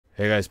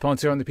Hey guys,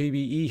 Ponce here on the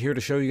PBE, here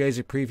to show you guys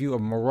a preview of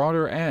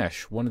Marauder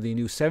Ashe, one of the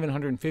new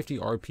 750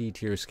 RP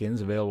tier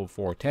skins available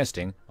for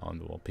testing on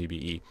the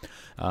PBE.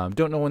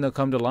 Don't know when they'll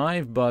come to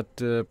live, but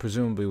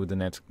presumably with the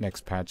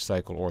next patch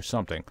cycle or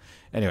something.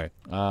 Anyway,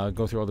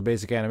 go through all the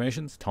basic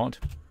animations. Taunt.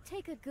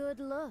 Take a good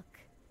look.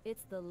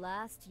 It's the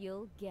last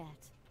you'll get.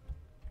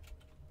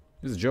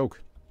 This is a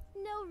joke.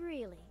 No,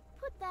 really.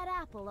 Put that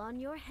apple on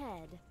your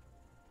head.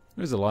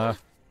 There's a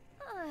laugh.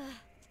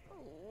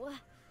 Oh.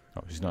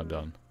 Oh, she's not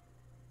done.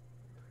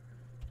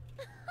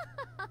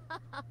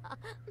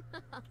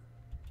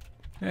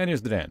 And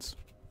here's the dance.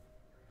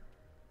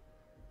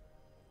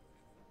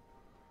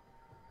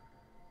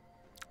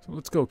 So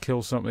let's go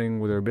kill something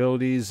with our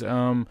abilities.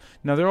 Now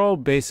they're all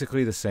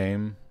basically the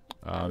same.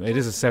 It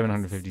is a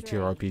 750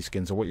 tier RP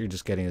skin, so what you're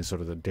just getting is sort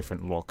of a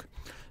different look.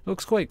 It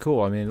looks quite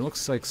cool. I mean, it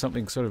looks like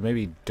something sort of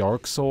maybe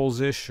Dark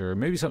Souls-ish, or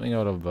maybe something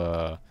out of,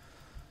 like,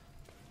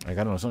 I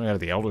don't know, something out of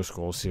the Elder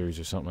Scrolls series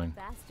or something.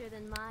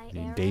 The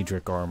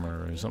Daedric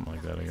armor or something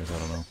like that, I guess, I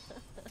don't know.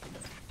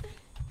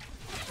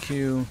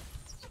 Q.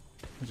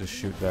 I'll just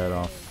shoot that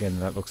off. Again,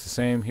 that looks the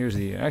same. Here's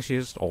the, actually,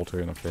 just alter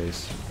in the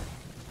face.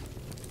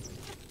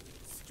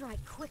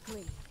 Strike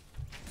quickly.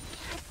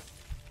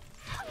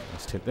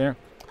 Nice tip there.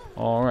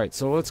 Alright,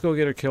 so let's go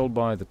get her killed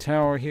by the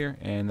tower here,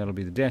 and that'll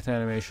be the death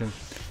animation,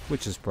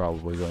 which is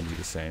probably going to be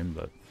the same,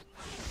 but...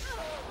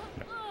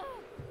 No.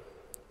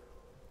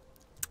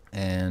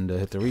 And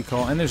hit the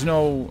recall, and there's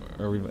no...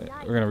 we're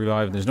going to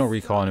revive, and there's no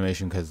recall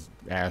animation because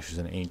Ashe is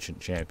an ancient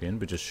champion,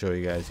 but just show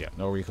you guys, yeah,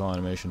 no recall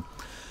animation.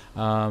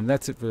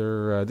 That's it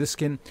for this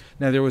skin.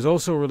 Now, there was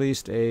also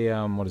released a,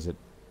 what is it?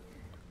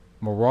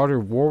 Marauder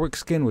Warwick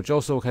skin, which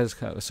also has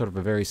sort of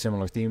a very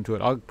similar theme to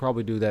it. I'll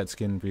probably do that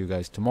skin for you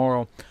guys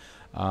tomorrow.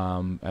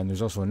 And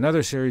there's also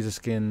another series of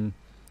skins,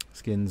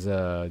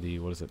 the,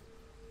 what is it?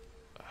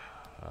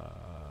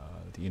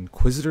 The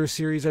Inquisitor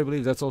series, I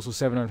believe. That's also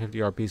 750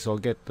 RP, so I'll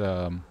get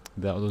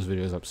those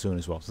videos up soon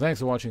as well. So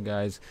thanks for watching,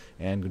 guys,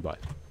 and goodbye.